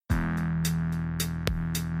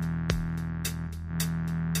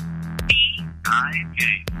How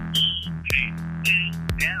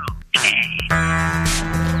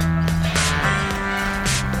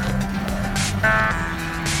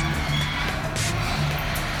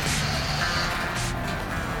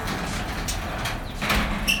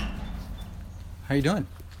you doing?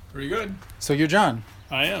 Pretty good. So you're John.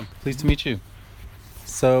 I am. Pleased to meet you.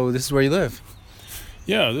 So this is where you live?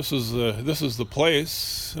 Yeah, this is the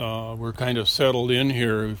place. We're kind of settled in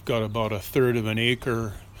here. We've got about a third of an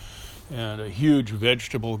acre and a huge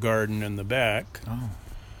vegetable garden in the back.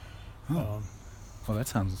 Well, that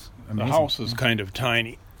sounds amazing. The house is kind of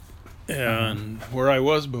tiny. And where I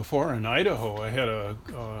was before in Idaho, I had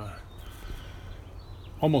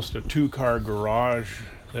almost a 2-car garage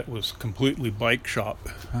that was completely bike shop.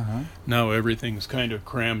 Now everything's kind of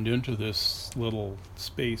crammed into this little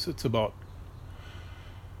space. It's about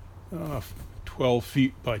 12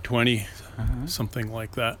 feet by 20, something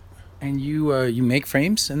like that. And you make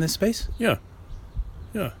frames in this space? Yeah.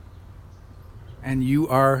 And you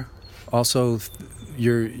are also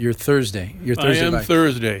your Thursday. Your Thursday. I am bike.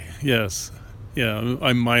 Thursday. Yes. Yeah.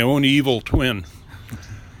 I'm my own evil twin.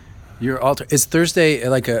 Your alter is Thursday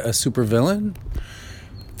like a super villain?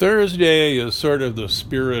 Thursday is sort of the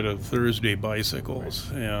spirit of Thursday bicycles,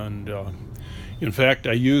 and in fact,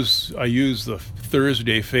 I use the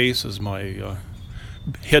Thursday face as my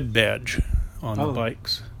head badge on the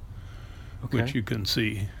bikes, which you can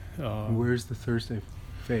see. Where's the Thursday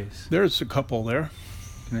face? There's a couple there.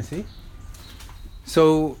 Can I see?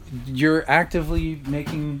 So you're actively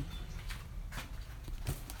making.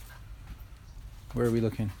 Where are we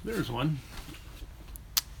looking? There's one.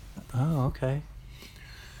 Oh, okay.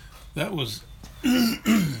 That was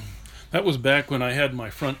back when I had my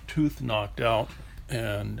front tooth knocked out,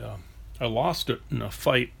 and I lost it in a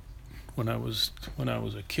fight when I was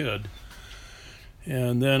a kid.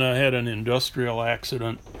 And then I had an industrial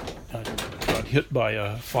accident. I got hit by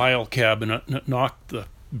a file cabinet, and it knocked the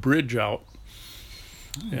bridge out.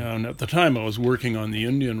 And at the time, I was working on the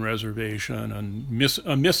Indian reservation, and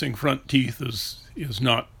a missing front teeth is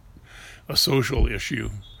not a social issue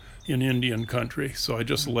in Indian country, so I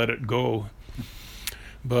just let it go.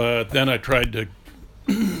 But then I tried to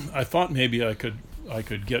I thought maybe I could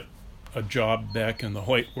get a job back in the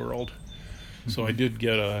white world. So I did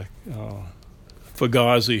get a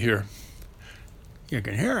Fugazi here. You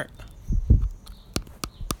can hear it.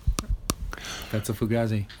 That's a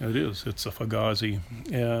Fugazi. It is. It's a Fugazi.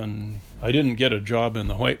 And I didn't get a job in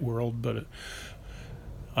the white world, but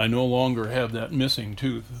I no longer have that missing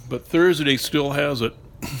tooth. But Thursday still has it.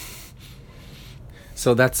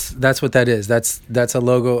 So that's what that is. That's a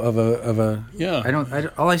logo of a. Yeah. I don't.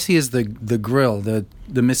 All I see is the grill, the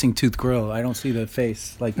missing tooth grill. I don't see the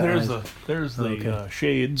face like that. There's the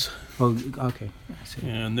shades. Oh, okay. I see.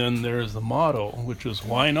 And then there's the motto, which is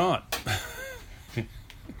 "Why not?"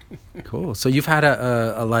 Cool. So you've had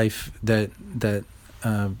a life that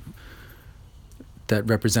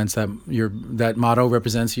represents that motto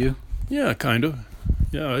represents you. Yeah, kind of.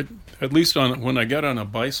 Yeah, at least when I got on a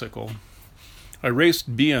bicycle. I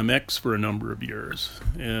raced BMX for a number of years,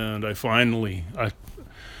 and I finally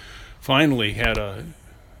had a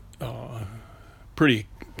pretty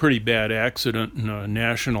bad accident in a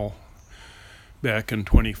national back in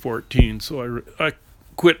 2014. So I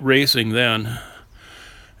quit racing then,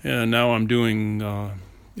 and now I'm doing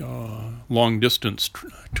long distance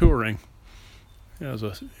touring as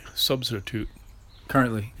a substitute.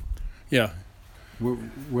 Currently. Yeah.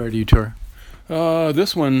 Where do you tour?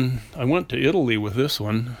 This one, I went to Italy with this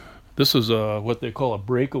one. This is what they call a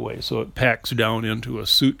breakaway, so it packs down into a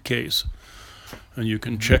suitcase, and you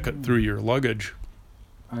can check it through your luggage.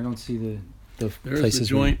 I don't see the There's places. the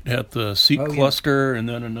joint at the seat cluster, and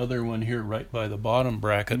then another one here right by the bottom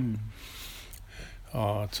bracket.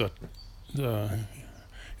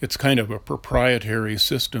 It's kind of a proprietary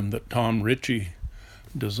system that Tom Ritchie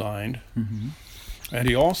designed. Mm-hmm. And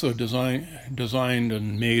he also designed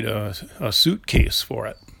and made a suitcase for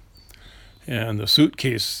it. And the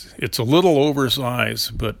suitcase, it's a little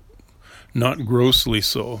oversized, but not grossly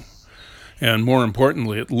so. And more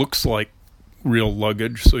importantly, it looks like real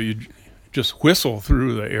luggage, so you just whistle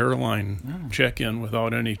through the airline check-in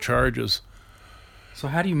without any charges. So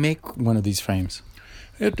how do you make one of these frames?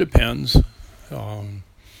 It depends.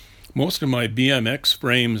 Most of my BMX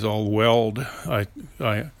frames I'll weld.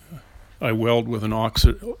 I weld with an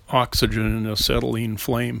oxygen and acetylene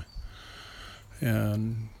flame.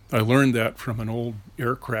 And I learned that from an old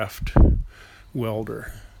aircraft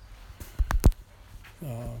welder.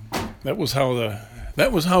 That was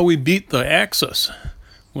how we beat the Axis,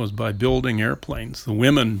 was by building airplanes. The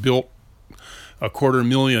women built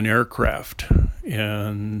 250,000 aircraft,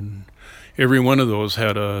 and every one of those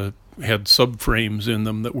had subframes in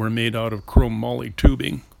them that were made out of chrome moly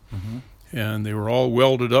tubing, and they were all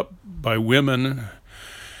welded up by women,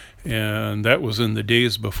 and that was in the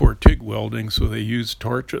days before TIG welding, so they used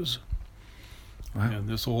torches. Wow. And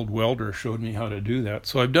this old welder showed me how to do that.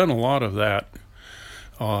 So I've done a lot of that.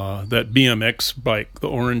 That BMX bike, the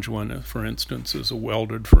orange one, for instance, is a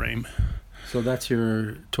welded frame. So that's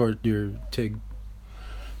your TIG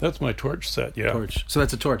That's my torch set, yeah. torch. So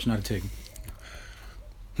that's a torch, not a TIG.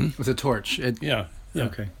 It's a torch. Yeah.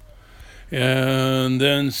 Okay. And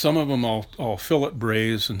then some of them I'll fillet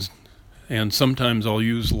braze, and sometimes I'll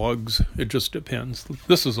use lugs. It just depends.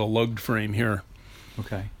 This is a lugged frame here.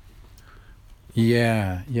 Okay.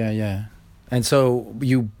 Yeah. And so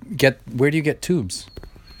where do you get tubes?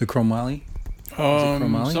 The chromoly?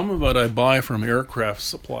 chromoly? Some of it I buy from aircraft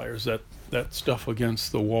suppliers. That stuff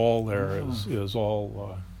against the wall there is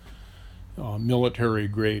all military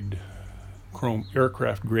grade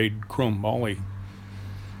aircraft grade chrome moly.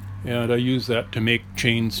 And I use that to make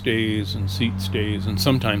chain stays and seat stays and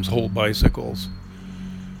sometimes whole bicycles.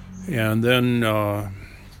 And then I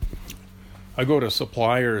go to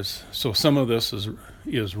suppliers. So some of this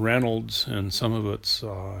is Reynolds, and some of it's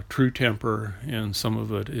True Temper, and some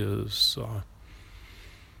of it is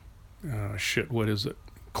what is it?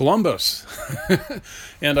 Columbus.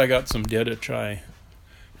 And I got some Dedicai.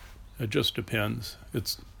 It just depends.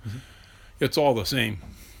 It's all the same.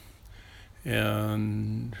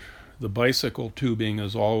 And the bicycle tubing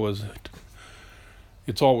is always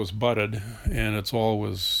butted, and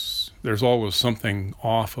there's always something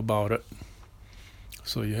off about it.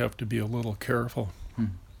 So you have to be a little careful.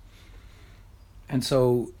 And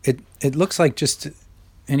so it looks like just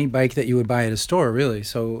any bike that you would buy at a store, really.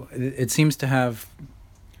 So it seems to have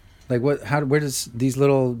like where does these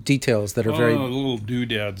little details that are very little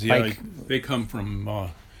doodads? Yeah, they come from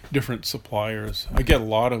different suppliers. I get a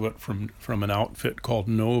lot of it from an outfit called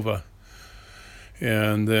Nova,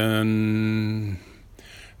 and then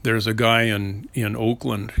there's a guy in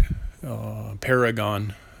Oakland,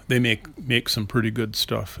 Paragon. They make some pretty good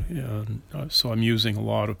stuff, and so I'm using a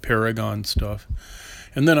lot of Paragon stuff,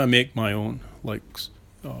 and then I make my own, like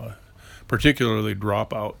particularly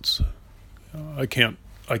dropouts. I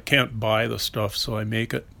can't buy the stuff, so I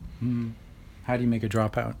make it. How do you make a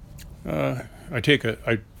dropout?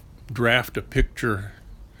 I draft a picture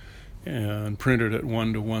and print it at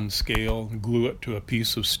 1:1 scale, and glue it to a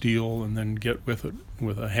piece of steel, and then get with it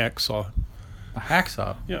with a hacksaw. A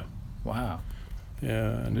hacksaw? Yeah. Wow.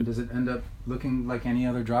 Yeah. And does it end up looking like any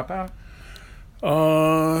other dropout?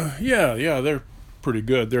 Yeah, they're pretty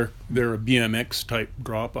good. They're a BMX type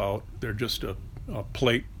dropout. They're just a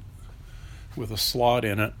plate with a slot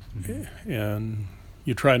in it, and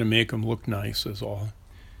you try to make them look nice is all.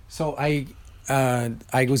 So I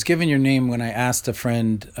was given your name when I asked a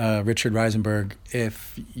friend, Richard Reisenberg,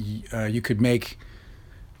 if you could make.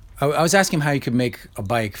 I was asking him how you could make a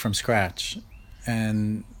bike from scratch,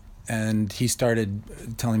 and he started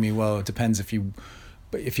telling me, well, it depends if you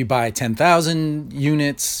buy 10,000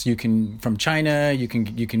 units, you can from China, you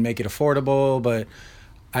can make it affordable, but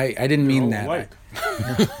I didn't mean that.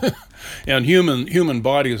 And human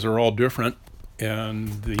bodies are all different.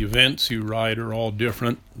 And the events you ride are all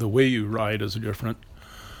different. The way you ride is different.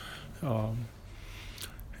 And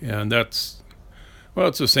it's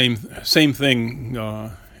the same thing.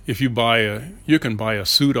 If you can buy a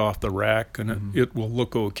suit off the rack and it will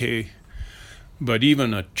look okay. But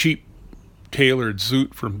even a cheap tailored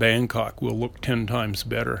suit from Bangkok will look 10 times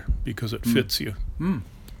better because it fits you.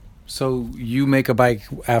 So you make a bike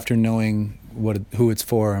after knowing who it's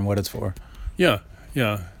for and what it's for? Yeah.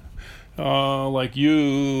 Like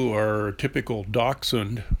you are a typical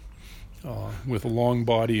dachshund with a long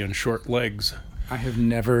body and short legs. I have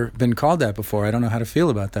never been called that before. I don't know how to feel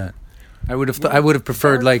about that. I would have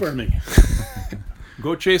preferred like. For me.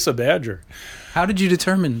 Go chase a badger. How did you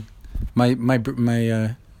determine my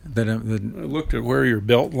that I looked at where your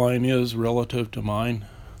belt line is relative to mine.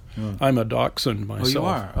 Oh. I'm a dachshund myself. Oh, you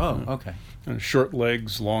are. Oh, okay. And short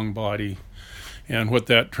legs, long body. And what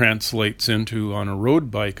that translates into on a road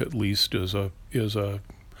bike, at least, is a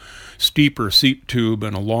steeper seat tube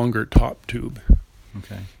and a longer top tube.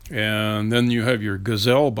 Okay. And then you have your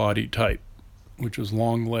gazelle body type, which is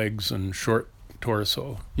long legs and short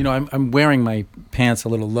torso. You know, I'm wearing my pants a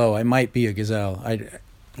little low. I might be a gazelle.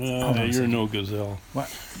 You're no gazelle.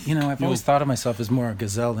 What? You know, I've always thought of myself as more a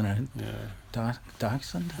gazelle than a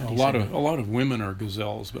dachshund. A lot of women are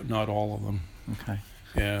gazelles, but not all of them. Okay.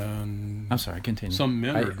 And I'm sorry, continue. Some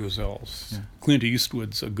men are gazelles. Yeah. Clint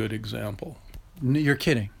Eastwood's a good example. You're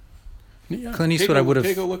kidding. Yeah, Clint Eastwood, I would have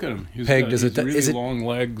take a look at him. pegged. He's really is it long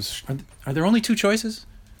legs. Are there only two choices?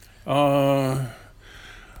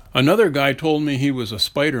 Another guy told me he was a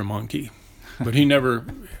spider monkey, but he never.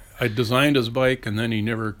 I designed his bike, and then he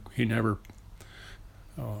never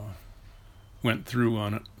went through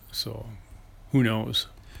on it. So, who knows?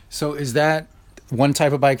 So is that one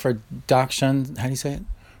type of bike for Dachshund? How do you say it?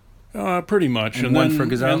 Pretty much. And one for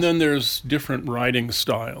gazelles? And then there's different riding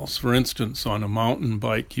styles. For instance, on a mountain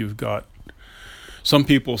bike, you've got some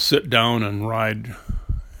people sit down and ride.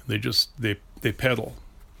 They pedal,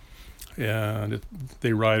 and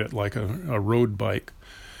they ride it like a road bike.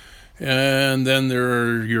 And then there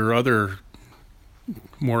are your other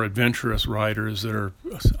more adventurous riders that are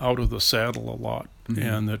out of the saddle a lot,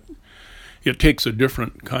 and that it takes a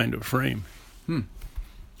different kind of frame,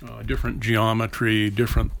 different geometry,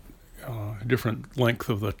 different length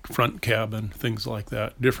of the front cabin, things like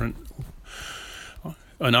that.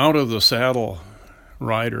 An out of the saddle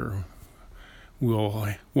rider will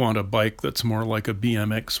want a bike that's more like a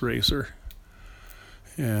BMX racer,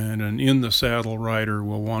 and an in the saddle rider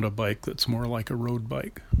will want a bike that's more like a road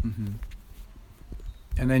bike. Mm-hmm.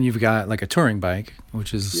 And then you've got like a touring bike,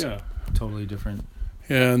 which is totally different.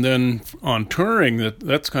 And then on touring,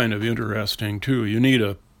 that's kind of interesting too.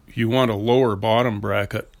 You want a lower bottom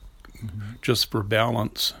bracket just for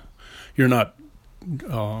balance. You're not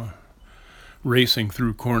racing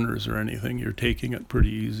through corners or anything. You're taking it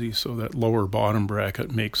pretty easy, so that lower bottom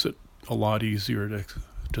bracket makes it a lot easier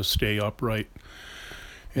to stay upright.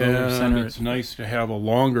 And it's nice to have a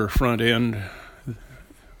longer front end,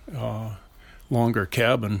 longer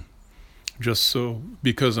cabin, just so,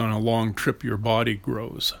 because on a long trip your body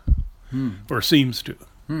grows, or seems to.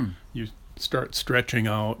 You start stretching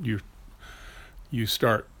out, you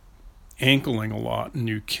start ankling a lot, and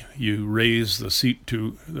you raise the seat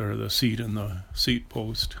or the seat and the seat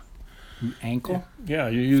post. Ankle? Yeah,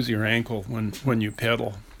 you use your ankle when you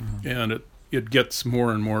pedal, and it gets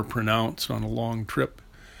more and more pronounced on a long trip.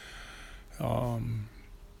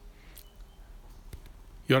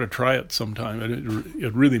 You ought to try it sometime.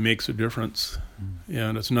 It really makes a difference,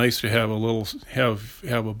 and it's nice to have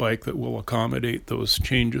a bike that will accommodate those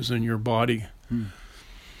changes in your body.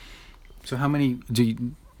 So how many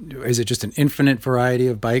is it just an infinite variety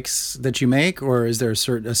of bikes that you make, or is there a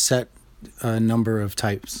set number of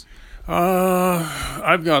types?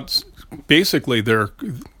 I've got basically they're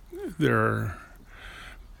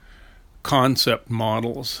concept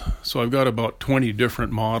models. So I've got about 20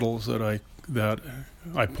 different models that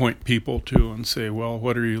I point people to and say, well,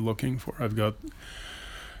 what are you looking for? I've got,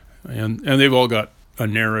 and they've all got a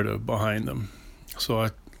narrative behind them. So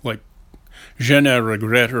Je ne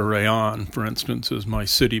regrette rien, for instance, is my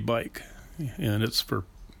city bike, and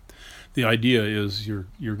the idea is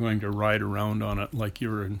you're going to ride around on it like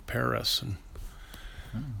you're in Paris and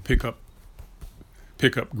pick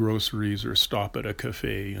up groceries or stop at a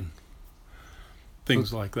cafe and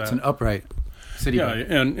things like that. It's an upright city bike.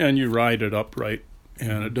 Yeah, and you ride it upright,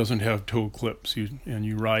 and it doesn't have toe clips.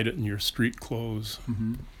 You ride it in your street clothes.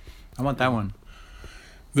 I want that one.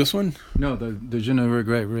 This one? No, the Je ne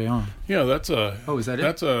regrette rien. Yeah, that's a. Oh, is that it?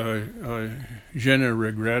 That's a Je ne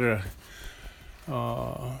regrette.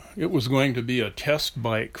 It was going to be a test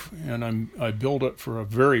bike, and I built it for a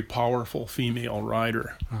very powerful female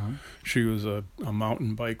rider. She was a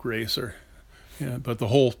mountain bike racer, but the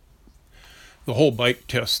whole bike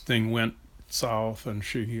test thing went south, and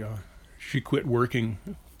she quit working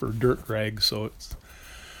for Dirt Rag, so it's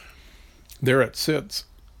there it sits.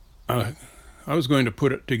 I was going to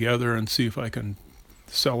put it together and see if I can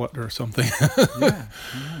sell it or something.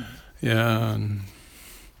 Yeah. And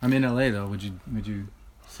I'm in LA though. Would you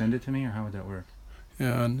send it to me, or how would that work?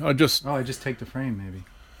 Yeah, and I just take the frame maybe.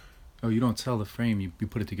 Oh, you don't sell the frame. You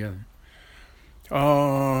put it together.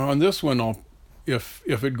 On this one,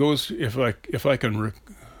 if I can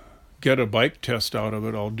get a bike test out of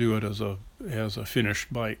it, I'll do it as a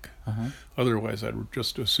finished bike. Otherwise, I'd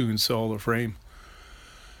just as soon sell the frame.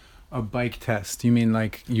 A bike test? You mean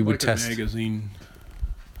like you would test? A magazine.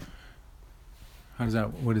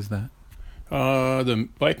 What is that? The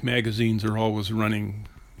bike magazines are always running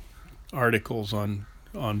articles on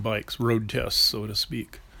bikes, road tests, so to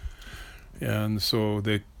speak. And so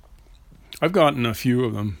I've gotten a few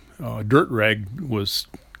of them. Dirt Rag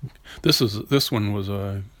this one was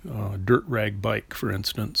a Dirt Rag bike, for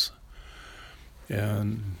instance,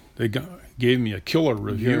 and they gave me a killer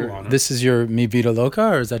review on it. This is your Mi Vida Loca,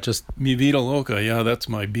 or is that just Mi Vida Loca? Yeah, that's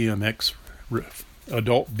my BMX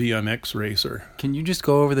adult BMX racer. Can you just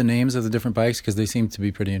go over the names of the different bikes, because they seem to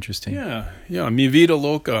be pretty interesting? Yeah. Mi Vida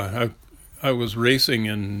Loca. I was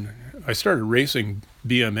racing I started racing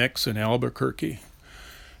BMX in Albuquerque,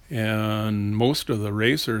 and most of the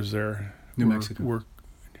racers there New Mexico. were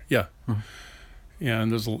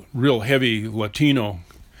and there's a real heavy Latino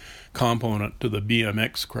component to the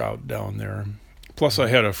BMX crowd down there. Plus, I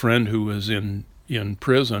had a friend who was in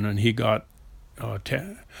prison, and he got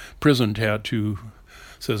prison tattoo,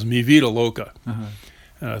 says "Mi Vida Loca,"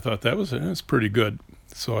 and I thought that's pretty good.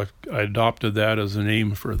 So I adopted that as a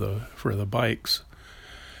name for the bikes,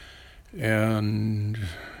 and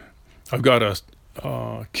I've got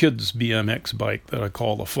a kids BMX bike that I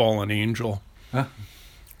call the Fallen Angel,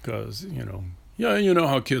 because you know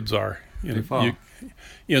how kids are. They fall.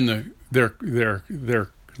 They're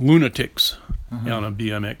lunatics on a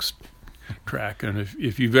BMX track, and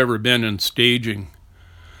if you've ever been in staging,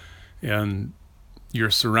 and you're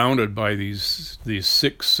surrounded by these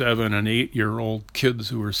 6, 7, and 8-year-old kids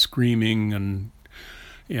who are screaming and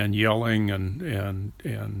yelling and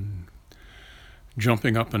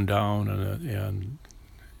jumping up and down, and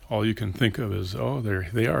all you can think of is,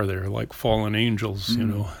 they're like fallen angels,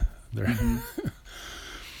 They're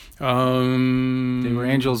they were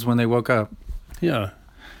angels when they woke up. Yeah.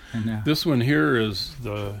 And now. This one here is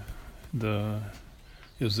the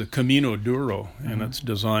Camino Duro, and it's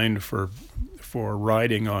designed for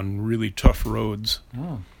riding on really tough roads.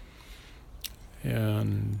 Oh.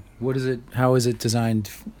 And what is it? How is it designed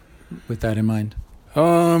with that in mind?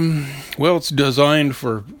 Well, it's designed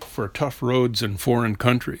for tough roads in foreign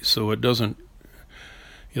countries, so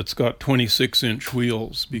it's got 26-inch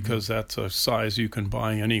wheels because that's a size you can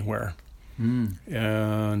buy anywhere.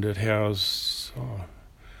 And it has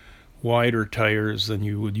wider tires than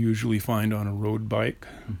you would usually find on a road bike.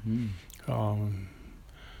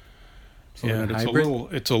 And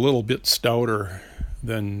it's a little bit stouter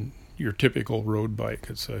than your typical road bike.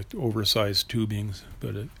 It's oversized tubings,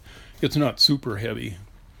 but it's not super heavy.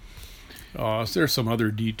 There's some other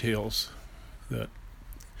details that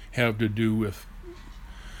have to do with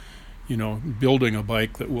building a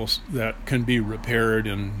bike that can be repaired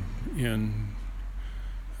in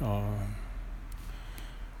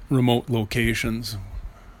remote locations,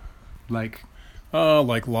 like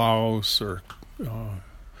Laos or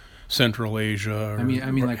Central Asia, or I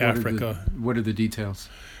mean, like Africa. What are the details?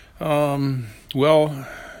 Well,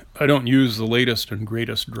 I don't use the latest and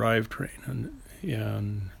greatest drivetrain,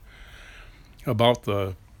 and about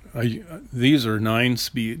these are 9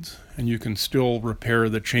 speeds, and you can still repair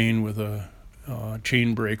the chain with a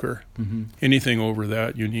chain breaker. Anything over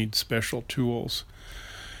that, you need special tools.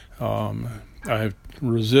 I've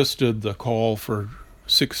resisted the call for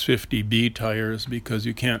 650B tires because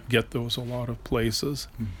you can't get those a lot of places.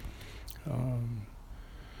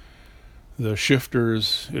 The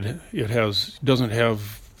shifters, it doesn't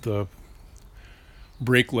have the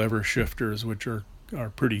brake lever shifters, which are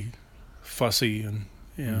pretty fussy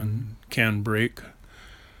and can break.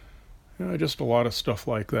 Just a lot of stuff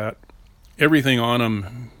like that. Everything on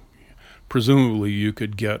them, presumably you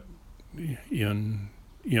could get in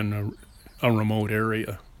a remote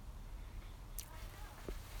area.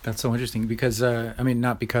 That's so interesting because,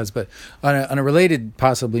 not because, but on a related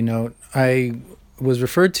possibly note, I was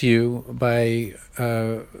referred to you by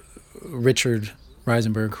Richard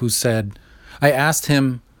Reisenberg, who said, I asked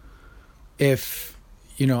him if,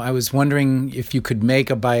 I was wondering if you could make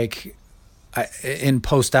a bike in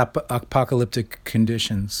post-apocalyptic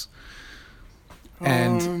conditions.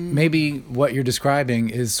 And maybe what you're describing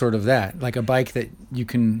is sort of that, like a bike that you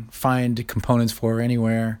can find components for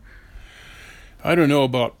anywhere. I don't know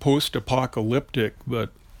about post-apocalyptic,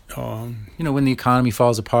 but when the economy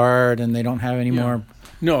falls apart and they don't have any more.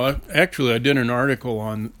 No, I did an article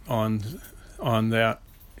on that,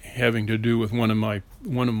 having to do with one of my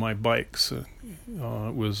bikes. It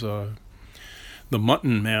was the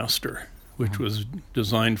Mutton Master, which was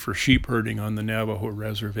designed for sheep herding on the Navajo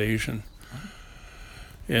reservation.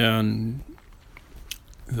 And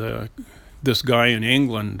this guy in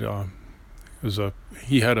England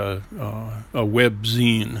he had a web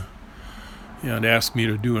zine and asked me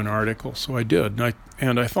to do an article, so I did.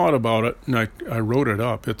 And I thought about it, and I wrote it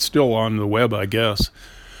up. It's still on the web, I guess.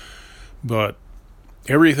 But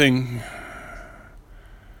everything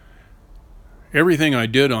I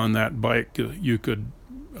did on that bike, a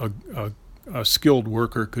skilled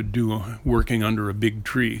worker could do working under a big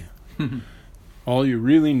tree. All you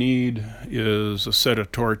really need is a set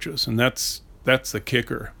of torches, and that's the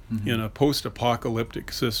kicker. In a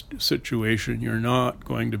post-apocalyptic situation, you're not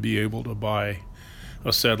going to be able to buy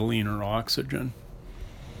acetylene or oxygen.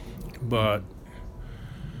 But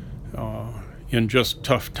in just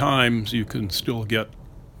tough times, you can still get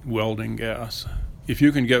welding gas. If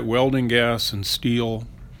you can get welding gas and steel,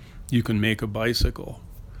 you can make a bicycle.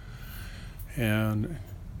 And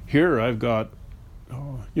here I've got,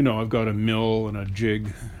 I've got a mill and a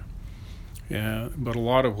jig, but a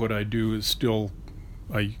lot of what I do is still,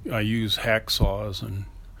 I use hacksaws, and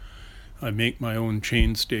I make my own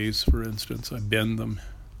chainstays, for instance. I bend them.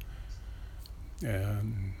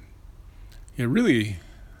 And you really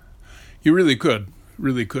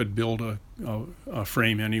could build a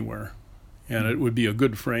frame anywhere, and it would be a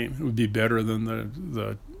good frame. It would be better than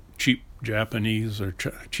the cheap Japanese or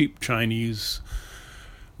cheap Chinese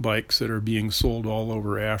bikes that are being sold all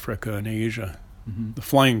over Africa and Asia. Mm-hmm. The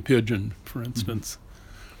Flying Pigeon, for instance.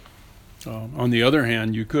 Mm-hmm. On the other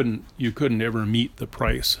hand, you couldn't ever meet the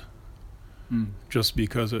price, just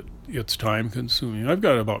because it's time consuming. I've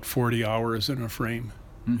got about 40 hours in a frame,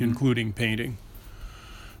 mm-hmm. including painting.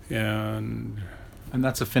 And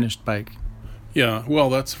that's a finished bike. Yeah,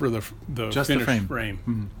 well, that's for the just finished the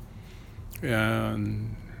frame. Mm-hmm.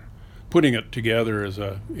 And putting it together is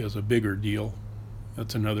a bigger deal.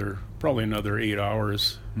 That's probably another 8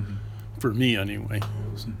 hours, mm-hmm. for me anyway.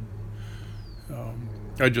 Mm-hmm.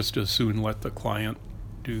 I just as soon let the client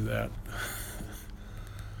do that.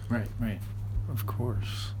 Right. Of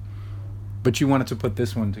course. But you wanted to put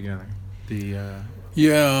this one together. Yeah.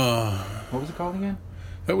 What was it called again?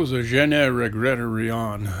 That was a Je ne regrette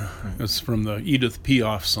rien. Right. It's from the Edith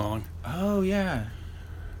Piaf song. Oh, yeah.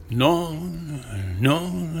 Non,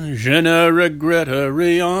 je ne regrette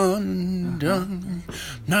rien,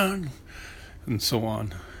 non, and so on.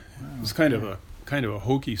 Wow, it's kind of a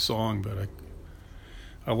hokey song, but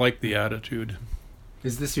I like the attitude.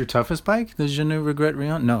 Is this your toughest bike, the Je ne regrette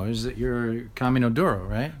rien? No, is it your Camino Duro,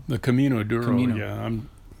 right? The Camino Duro, yeah.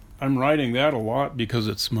 I'm riding that a lot because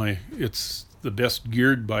it's the best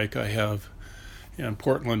geared bike I have. And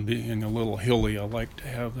Portland being a little hilly, I like to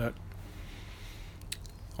have that.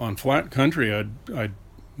 On flat country,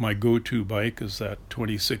 my go-to bike is that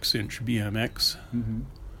 26-inch BMX. Mm-hmm.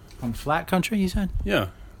 On flat country, you said? Yeah,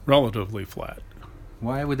 relatively flat.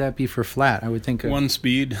 Why would that be for flat? I would think one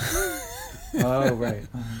speed. Oh, right.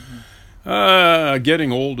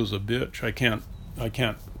 Getting old is a bitch. I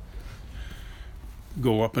can't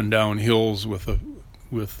go up and down hills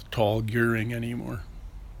with tall gearing anymore.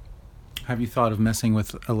 Have you thought of messing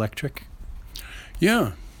with electric?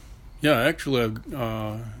 Yeah. Actually,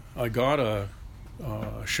 I got a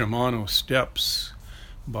Shimano Steps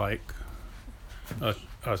bike, a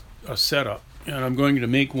setup, and I'm going to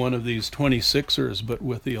make one of these 26ers, but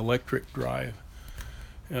with the electric drive.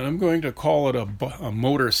 And I'm going to call it a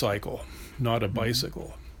motorcycle, not a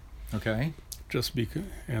bicycle. Okay. Just because,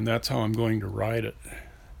 and that's how I'm going to ride it.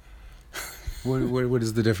 What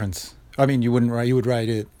is the difference? I mean, you would ride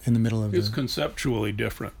it in the middle of It's conceptually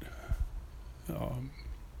different.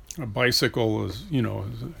 A bicycle is,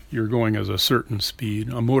 you're going at a certain speed.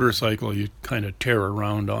 A motorcycle, you kind of tear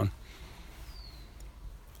around on.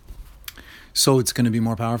 So it's going to be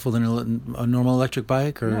more powerful than a normal electric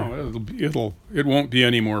bike, or no? It won't be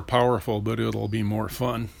any more powerful, but it'll be more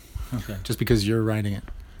fun. Okay, just because you're riding it.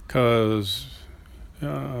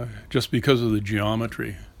 Just because of the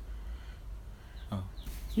geometry. Oh.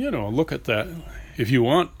 Look at that. If you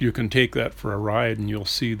want, you can take that for a ride, and you'll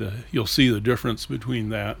see the difference between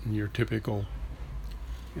that and your typical,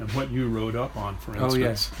 and what you rode up on, for instance. Oh,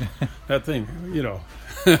 yes. That thing,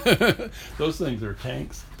 those things are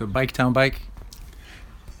tanks. The Bike Town bike?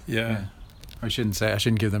 Yeah. I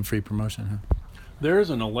shouldn't give them free promotion, huh? There's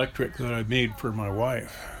an electric that I made for my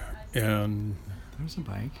wife, and there's a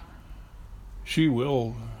bike. She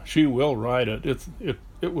will ride it.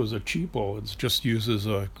 It was a cheapo. It just uses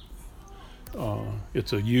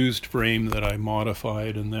it's a used frame that I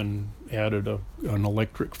modified and then added an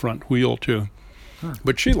electric front wheel to. Huh.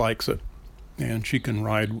 But she likes it, and she'll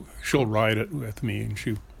ride it with me, and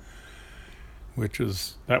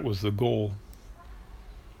that was the goal.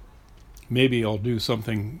 Maybe I'll do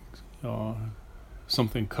something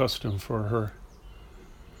custom for her.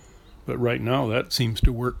 But right now that seems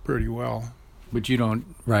to work pretty well. But you don't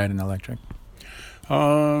ride an electric?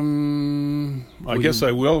 I guess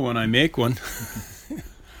I will when I make one.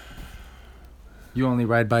 You only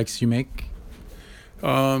ride bikes you make?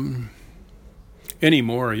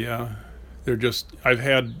 Anymore, yeah. They're just I've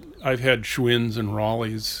had Schwinns and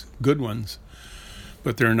Raleighs, good ones,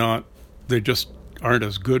 but they just aren't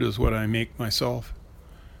as good as what I make myself.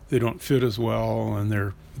 They don't fit as well, and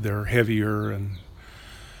they're heavier, and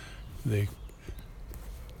they're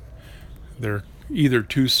either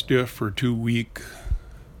too stiff or too weak.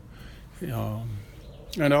 And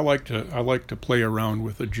I like to play around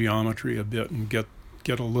with the geometry a bit and get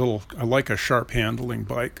a little. I like a sharp handling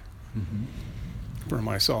bike for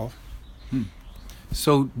myself.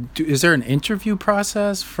 So, is there an interview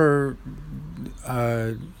process for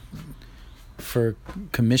for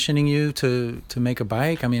commissioning you to make a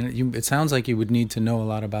bike? I mean, it sounds like you would need to know a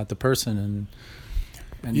lot about the person and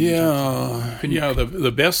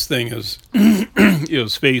the best thing is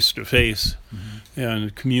is face to face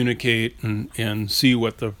and communicate and see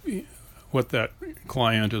what that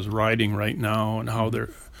client is riding right now and how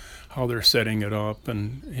they're setting it up,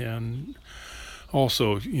 and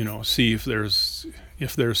also see if there's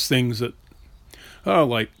things that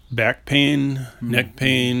like back pain, neck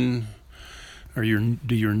pain, or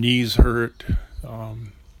do your knees hurt? Are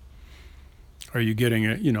you getting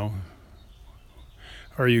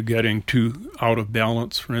Are you getting too out of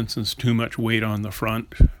balance? For instance, too much weight on the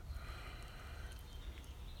front,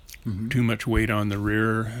 too much weight on the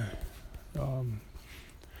rear.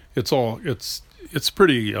 It's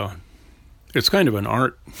pretty. It's kind of an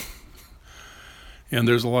art, and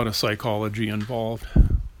there's a lot of psychology involved.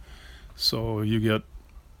 So you get.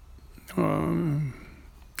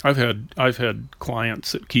 I've had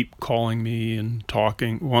clients that keep calling me and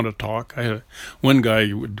want to talk. I had one guy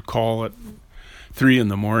who would call at 3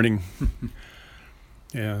 a.m.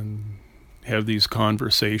 and have these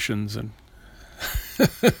conversations and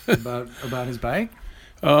about his bike,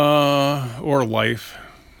 or life,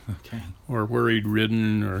 okay, or where he'd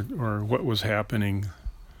ridden, or what was happening.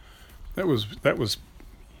 That was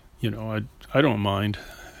I don't mind.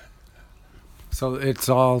 So it's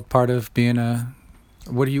all part of being a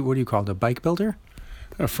what do you call it, a bike builder?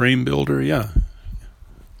 A frame builder, yeah.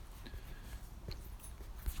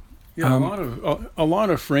 Yeah, a lot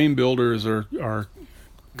of frame builders are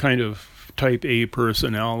kind of type A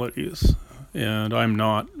personalities, and I'm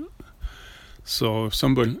not. So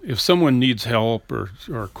if someone needs help or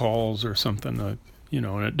calls or something, and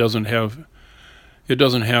it doesn't have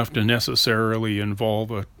to necessarily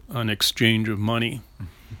involve an exchange of money.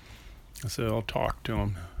 I say I'll talk to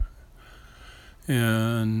them,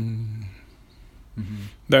 and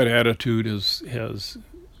that attitude has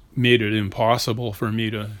made it impossible for me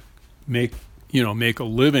to make a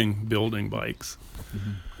living building bikes.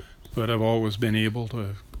 But I've always been able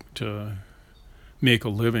to make a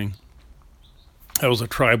living. I was a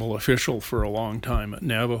tribal official for a long time at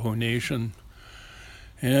Navajo Nation,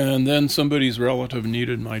 and then somebody's relative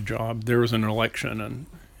needed my job. There was an election, and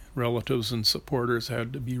relatives and supporters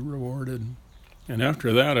had to be rewarded. And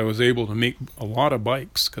after that, I was able to make a lot of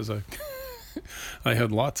bikes because I I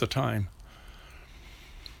had lots of time.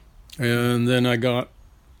 And then I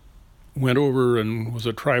went over and was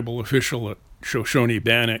a tribal official at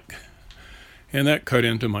Shoshone-Bannock, and that cut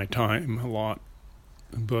into my time a lot.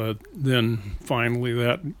 But then finally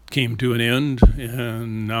that came to an end,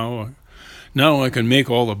 and now I can make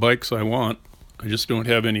all the bikes I want. I just don't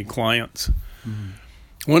have any clients.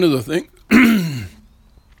 One of the things,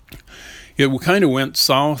 it kind of went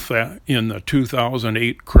south in the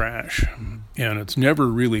 2008 crash, and it's never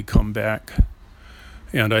really come back.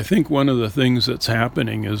 And I think one of the things that's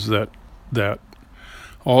happening is that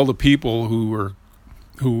all the people who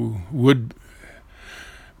would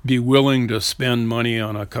be willing to spend money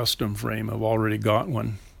on a custom frame have already got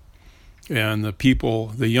one. And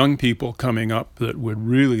the young people coming up that would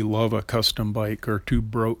really love a custom bike are too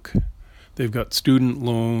broke. They've got student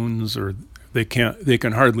loans, or they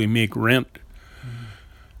can hardly make rent.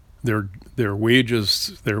 Their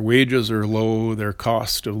wages are low, their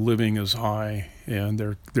cost of living is high, and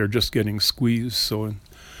they're just getting squeezed. So,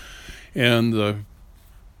 and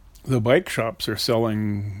the bike shops are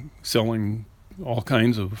selling all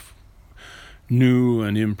kinds of new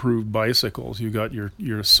and improved bicycles. You got your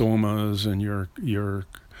Somas and your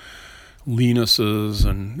Linuses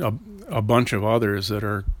and a bunch of others that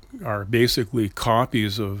are basically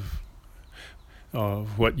copies of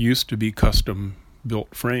what used to be custom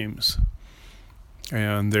built frames,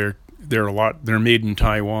 and they're made in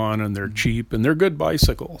Taiwan, and they're cheap, and they're good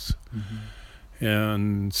bicycles.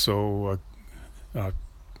 And so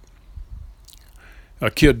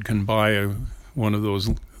a kid can buy one of those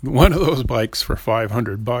bikes for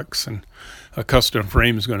 $500, and a custom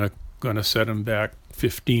frame is going to set him back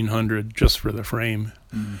 $1,500 just for the frame,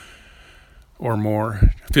 or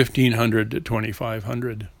more, $1,500 to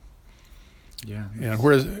 $2,500. Yeah. And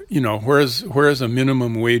where's a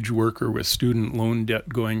minimum wage worker with student loan debt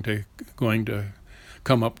going to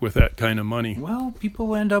come up with that kind of money? Well,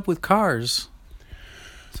 people end up with cars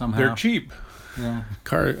somehow. They're cheap. Yeah.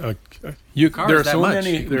 There are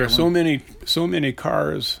so many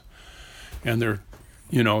cars, and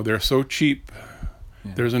they're so cheap.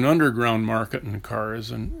 Yeah. There's an underground market in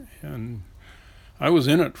cars, and I was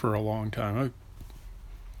in it for a long time.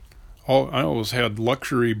 I always had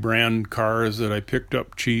luxury brand cars that I picked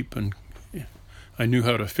up cheap, and I knew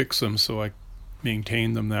how to fix them, so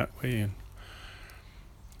maintain them that way. And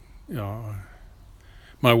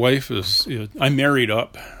my wife I'm married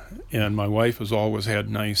up, and my wife has always had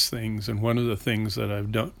nice things. And one of the things that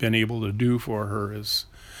I've been able to do for her is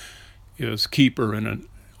keep her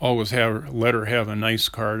let her have a nice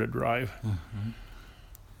car to drive. Mm-hmm.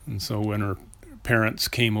 And so when her parents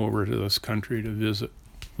came over to this country to visit,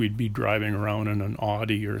 we'd be driving around in an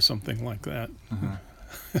Audi or something like that.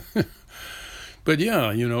 Uh-huh. But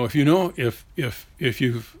yeah, if you know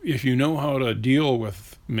how to deal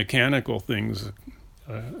with mechanical things,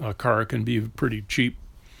 a car can be pretty cheap.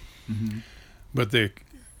 Mm-hmm. But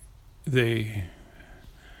they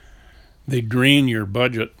drain your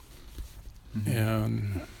budget. Mm-hmm.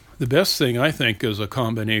 And the best thing, I think, is a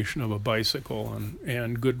combination of a bicycle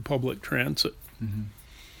and good public transit. Mm-hmm.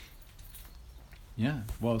 Yeah.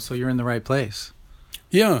 Well, so you're in the right place.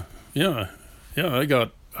 Yeah.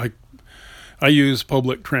 I use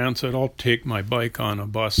public transit. I'll take my bike on a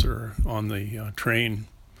bus or on the train,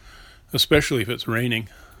 especially if it's raining.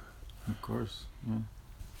 Of course.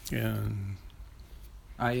 Yeah. And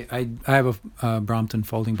I have a Brompton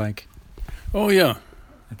folding bike. oh yeah,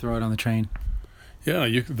 I throw it on the train. yeah.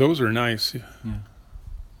 Those are nice.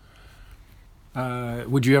 Yeah.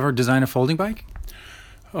 Would you ever design a folding bike?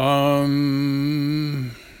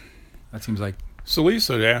 That seems like. So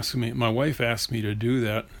Lisa had asked me. My wife asked me to do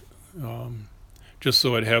that, just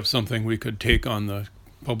so I'd have something we could take on the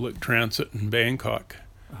public transit in Bangkok.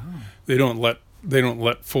 Oh. They don't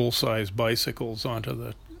let full size bicycles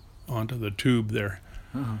onto the tube there.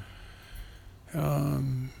 Uh-huh.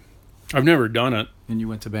 I've never done it. And you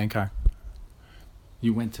went to Bangkok.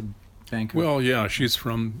 You went to Bangkok. Well, yeah,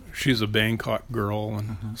 she's a Bangkok girl, and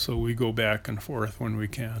Uh-huh. so we go back and forth when we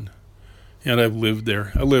can. And I've lived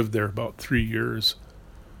there. I lived there about 3 years.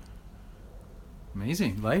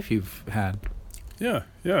 Amazing life you've had. Yeah.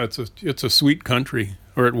 It's a sweet country,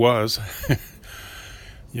 or it was.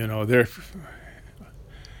 There.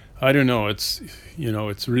 I don't know. It's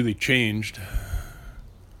really changed.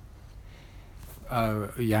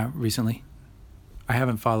 Yeah, recently. I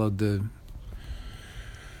haven't followed the.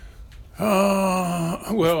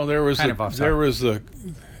 Well, there was Kind of off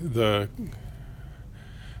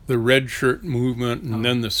the red shirt movement, and Oh.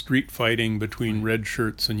 then the street fighting between red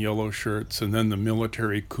shirts and yellow shirts, and then the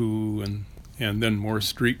military coup, and then more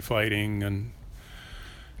street fighting, and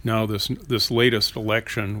now this latest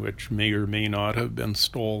election, which may or may not have been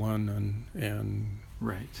stolen, and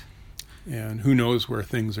Right. and who knows where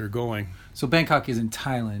things are going. So Bangkok is in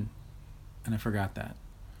Thailand, and I forgot that.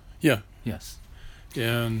 Yeah. Yes.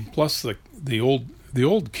 And plus the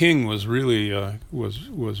old king was really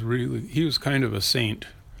he was kind of a saint,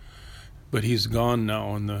 but he's gone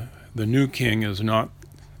now, and the new king is not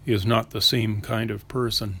the same kind of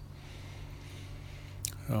person.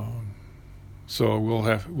 So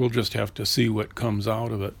we'll just have to see what comes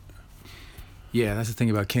out of it. Yeah, that's the thing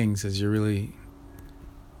about kings, is you're really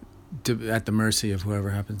at the mercy of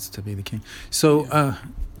whoever happens to be the king. So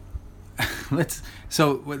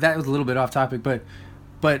So that was a little bit off topic,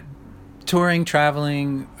 but touring,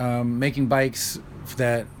 traveling, making bikes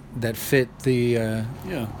that fit the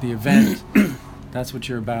event. That's what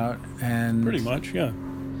you're about, and Pretty much, yeah.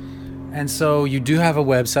 And so you do have a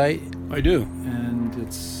website, I do. and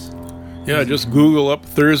it's Yeah, just Google up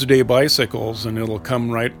Thursday Bicycles, and it'll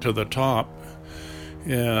come right to the top.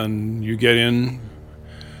 And you get in,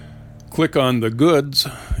 click on the goods,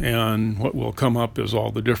 and what will come up is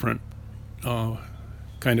all the different,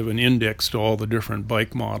 kind of an index to all the different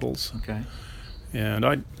bike models. okay. And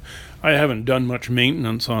I haven't done much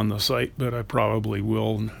maintenance on the site, but I probably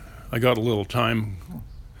will. I got a little time,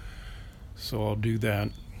 so I'll do that.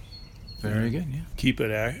 Very good. Yeah.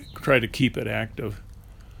 Try to keep it active.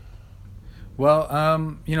 Well,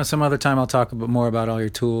 some other time I'll talk more about all your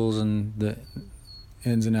tools and the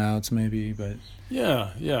ins and outs, maybe. But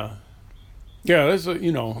Yeah. There's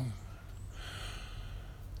the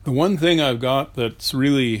one thing I've got that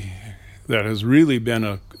has really been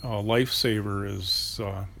a lifesaver is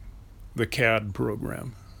the CAD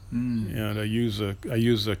program, and I use a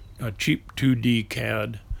cheap 2D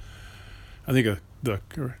CAD. I think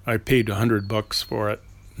I paid $100 for it,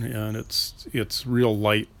 and it's real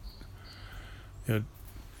light.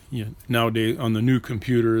 Nowadays on the new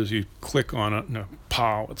computers, you click on it and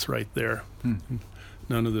pow, it's right there.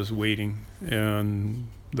 None of this waiting, and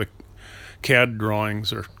the CAD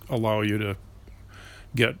drawings allow you to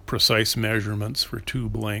get precise measurements for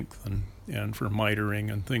tube length and for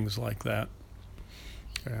mitering and things like that.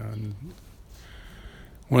 And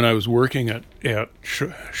when I was working at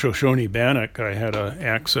Shoshone Bannock, I had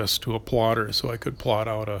access to a plotter, so I could plot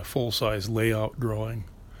out a full-size layout drawing.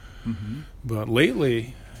 But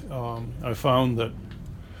lately, I found that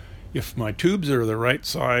if my tubes are the right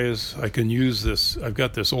size, I can use this. I've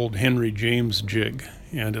got this old Henry James jig,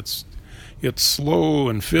 and it's slow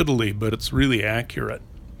and fiddly, but it's really accurate.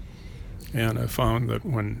 And I found that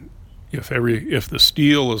if the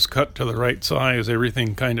steel is cut to the right size,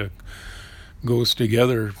 everything kind of goes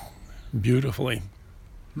together beautifully.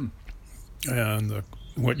 And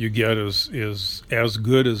what you get is as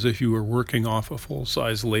good as if you were working off a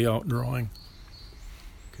full-size layout drawing.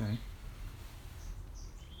 Okay.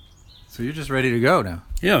 So you're just ready to go now.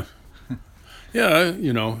 Yeah. Yeah,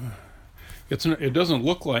 it doesn't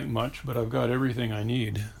look like much, but I've got everything I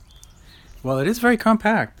need. Well, it is very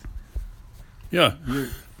compact. Yeah.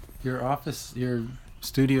 Your office, your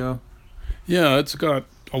studio. Yeah, it's got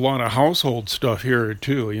a lot of household stuff here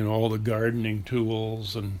too. All the gardening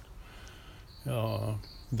tools, and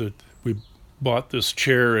we bought this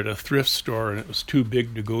chair at a thrift store, and it was too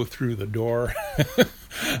big to go through the door.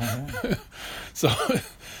 So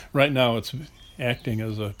right now it's acting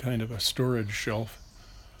as a kind of a storage shelf.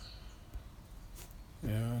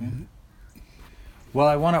 Yeah. Well,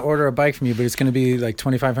 I want to order a bike from you, but it's going to be like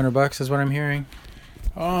 $2,500 is what I'm hearing.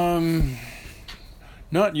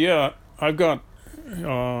 Not yet. I've got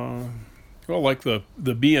like the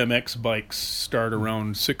BMX bikes start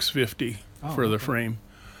around $650 for the frame,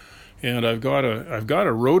 and I've got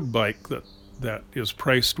a road bike that is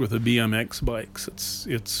priced with the BMX bikes.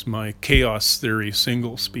 It's my Chaos Theory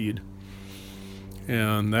single speed,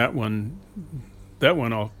 and that one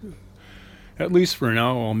I'll, at least for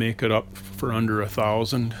now, I'll make it up for under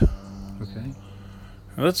 $1,000. Okay.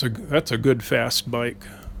 That's a good fast bike.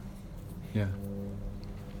 Yeah.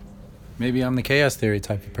 Maybe I'm the Chaos Theory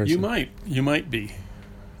type of person. You might be. Do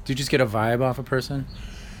you just get a vibe off a person?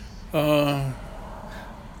 I'm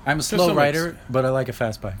a slow rider, but I like a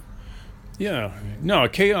fast bike. Yeah. No,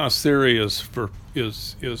 Chaos Theory is for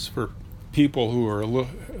people who are a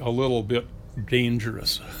little bit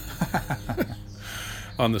dangerous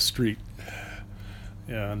on the street,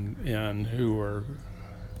 and who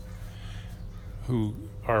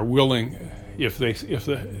are willing, if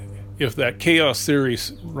that Chaos Theory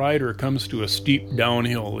rider comes to a steep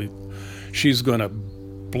downhill, she's going to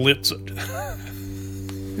blitz it.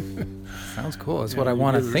 Sounds cool. That's what I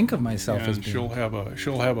want to think of myself as being.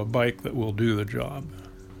 She'll have a bike that will do the job.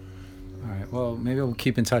 All right. Well, maybe we'll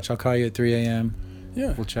keep in touch. I'll call you at 3 a.m.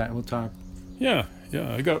 Yeah. We'll chat. We'll talk. Yeah.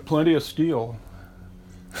 I got plenty of steel.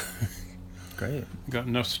 Great. Got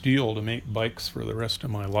enough steel to make bikes for the rest of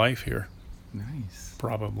my life here. Nice.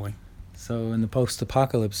 Probably. So in the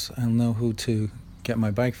post-apocalypse, I'll know who to get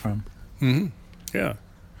my bike from. Mm-hmm. Yeah.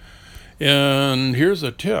 And here's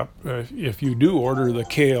a tip. If you do order the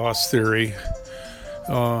Chaos Theory,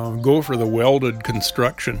 go for the welded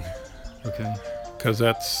construction. Okay. Because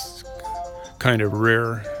that's kind of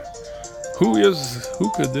rare. Who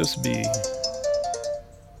could this be?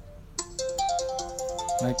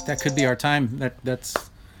 That could be our time. That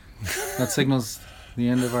signals the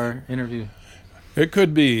end of our interview. It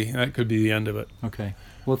could be. That could be the end of it. Okay.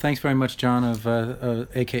 Well, thanks very much, John, of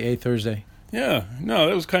AKA Thursday. Yeah. No,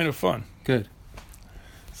 that was kind of fun. Good.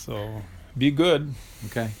 So, be good.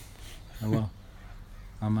 Okay. I will.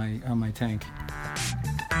 On my tank.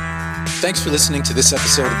 Thanks for listening to this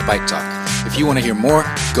episode of Bike Talk. If you want to hear more,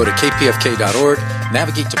 go to kpfk.org,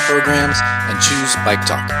 navigate to programs, and choose Bike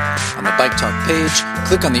Talk. On the Bike Talk page,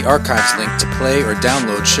 click on the archives link to play or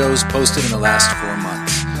download shows posted in the last 4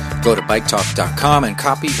 months. Go to biketalk.com and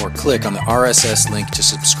copy or click on the RSS link to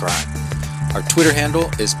subscribe. Our Twitter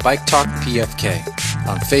handle is BikeTalkPFK.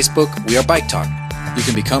 On Facebook, we are Bike Talk. You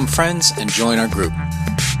can become friends and join our group.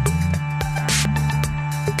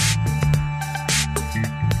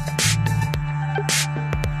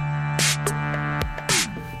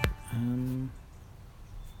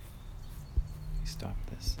 Stop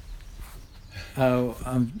this.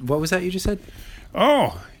 What was that you just said?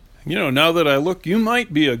 Oh, now that I look, you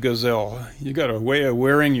might be a gazelle. You got a way of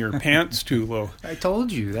wearing your pants too low. I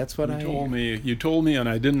told you. That's what You told me, and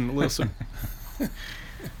I didn't listen.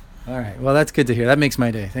 All right. Well, that's good to hear. That makes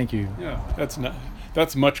my day. Thank you. Yeah,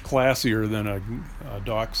 that's much classier than a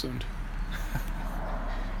dachshund.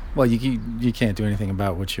 Well, you can't do anything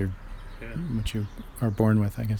about what you are born with, I guess.